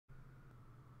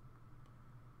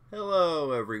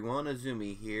Hello everyone,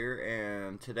 Azumi here,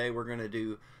 and today we're going to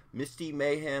do Misty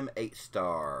Mayhem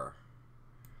 8-star.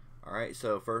 Alright,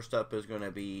 so first up is going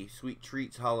to be Sweet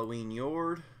Treats Halloween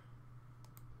Yord.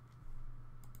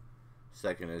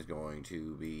 Second is going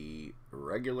to be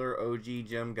regular OG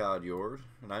Gem God Yord,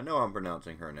 and I know I'm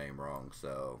pronouncing her name wrong,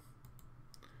 so...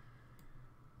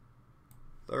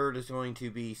 Third is going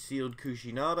to be Sealed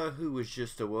Kushinada, who was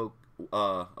just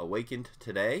awakened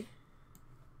today.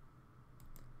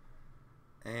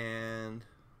 And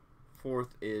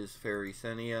fourth is Fairy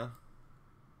Senia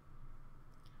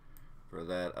for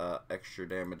that extra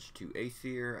damage to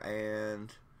Aesir.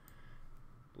 And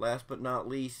last but not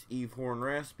least, Eve Horn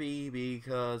Raspy,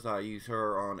 because I use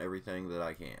her on everything that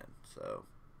I can. So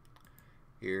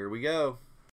here we go.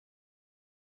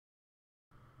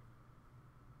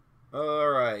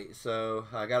 Alright, so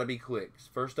I gotta be quick.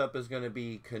 First up is going to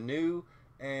be Canoe,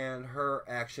 and her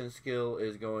action skill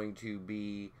is going to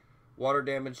be water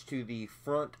damage to the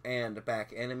front and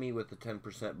back enemy with the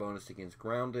 10% bonus against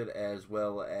grounded, as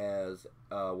well as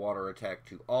water attack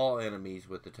to all enemies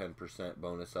with the 10%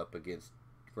 bonus up against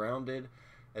grounded,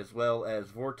 as well as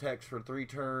vortex for 3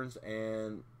 turns,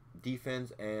 and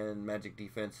defense and magic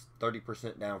defense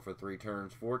 30% down for 3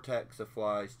 turns. Vortex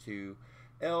applies to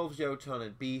elves, Jotun,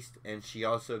 and beast, and she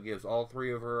also gives all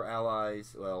 3 of her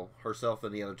allies, well, herself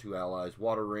and the other 2 allies,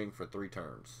 water ring for 3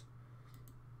 turns.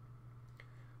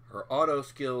 Her auto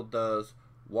skill does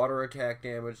water attack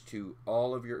damage to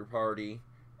all of your party,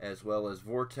 as well as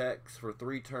vortex for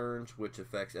 3 turns, which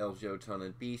affects elves, Jotun,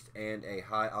 and beast, and a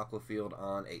high aqua field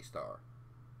on 8-star.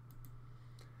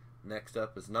 Next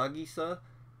up is Nagisa,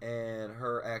 and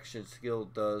her action skill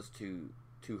does to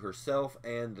herself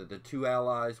and the 2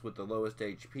 allies with the lowest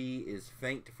HP is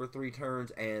Faint for 3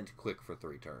 turns and Quick for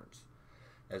 3 turns,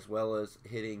 as well as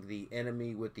hitting the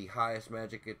enemy with the highest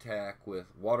magic attack with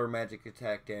water magic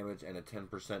attack damage and a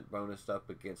 10% bonus up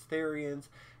against Therians,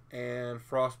 and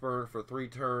Frostburn for 3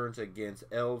 turns against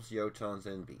elves, Jotuns,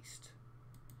 and beast.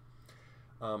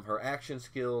 Her action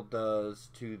skill does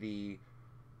to the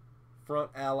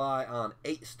front ally on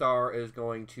 8-star is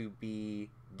going to be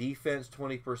defense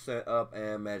 20% up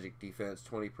and magic defense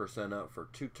 20% up for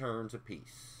 2 turns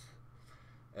apiece,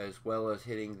 as well as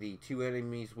hitting the 2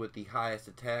 enemies with the highest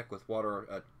attack with water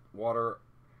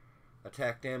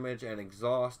attack damage and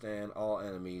exhaust, and all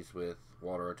enemies with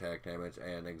water attack damage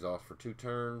and exhaust for 2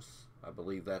 turns. I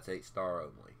believe that's 8-star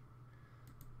only.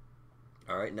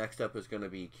 Alright, next up is going to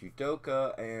be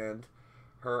Kudoka, and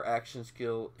her action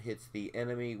skill hits the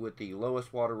enemy with the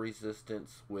lowest water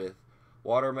resistance with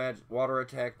water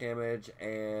attack damage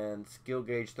and skill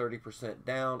gauge 30%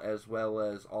 down, as well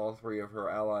as all 3 of her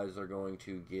allies are going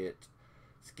to get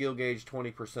skill gauge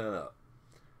 20% up.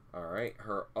 Alright,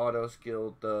 her auto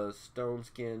skill does Stone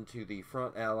Skin to the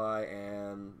front ally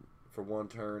and for 1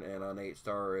 turn, and on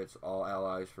 8-star it's all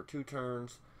allies for 2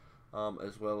 turns,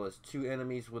 as well as 2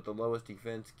 enemies with the lowest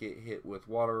defense get hit with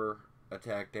water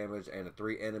attack damage, and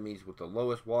 3 enemies with the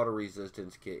lowest water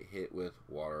resistance get hit with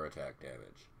water attack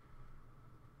damage.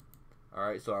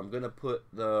 Alright, so I'm going to put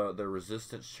the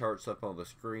resistance charts up on the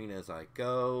screen as I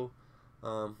go.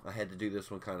 I had to do this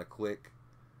one kind of quick.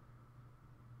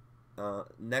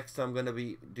 Next I'm going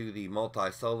to do the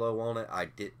multi-solo on it. I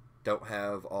don't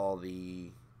have all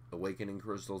the awakening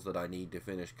crystals that I need to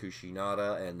finish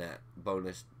Kushinada, and that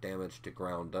bonus damage to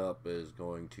ground up is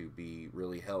going to be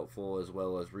really helpful, as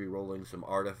well as re-rolling some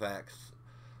artifacts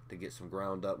to get some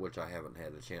ground up, which I haven't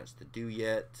had a chance to do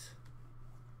yet.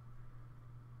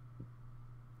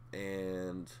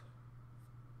 And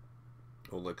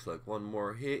it looks like one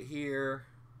more hit here.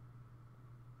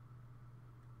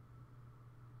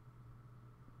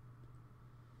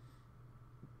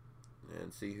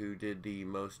 And see who did the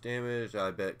most damage.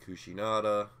 I bet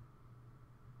Kushinada.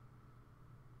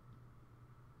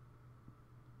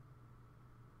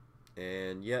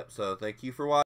 And yep, so thank you for watching.